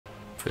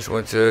Just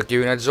wanted to give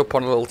you an heads up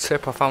on a little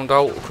tip I found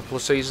out a couple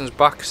of seasons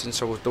back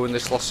since I was doing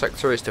this last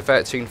sector. It's the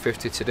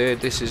 1350 today.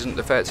 This isn't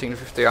the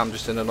 1350, I'm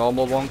just in a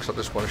normal one because I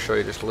just want to show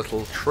you this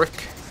little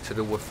trick to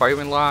do with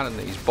firing line and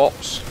these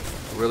bots.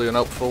 Really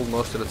unhelpful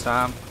most of the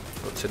time,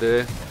 but today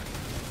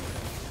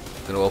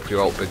I'm going to help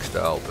you out big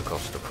style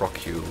because they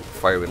proc you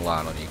firing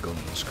line on your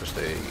guns because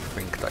they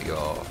think that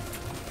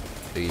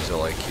these are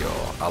like your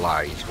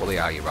allies. Well, they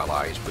are your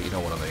allies, but you know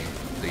what I mean.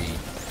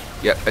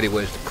 Yep,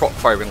 anyways, the proc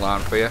firing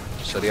line for you,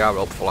 so they are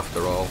helpful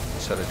after all.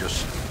 Instead of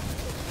just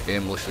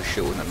aimlessly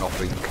shooting at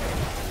nothing,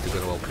 they're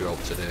going to help you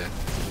out today.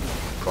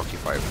 Proc your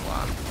firing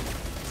line.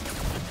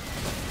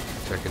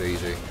 Take it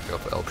easy, I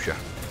hope it helps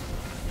you.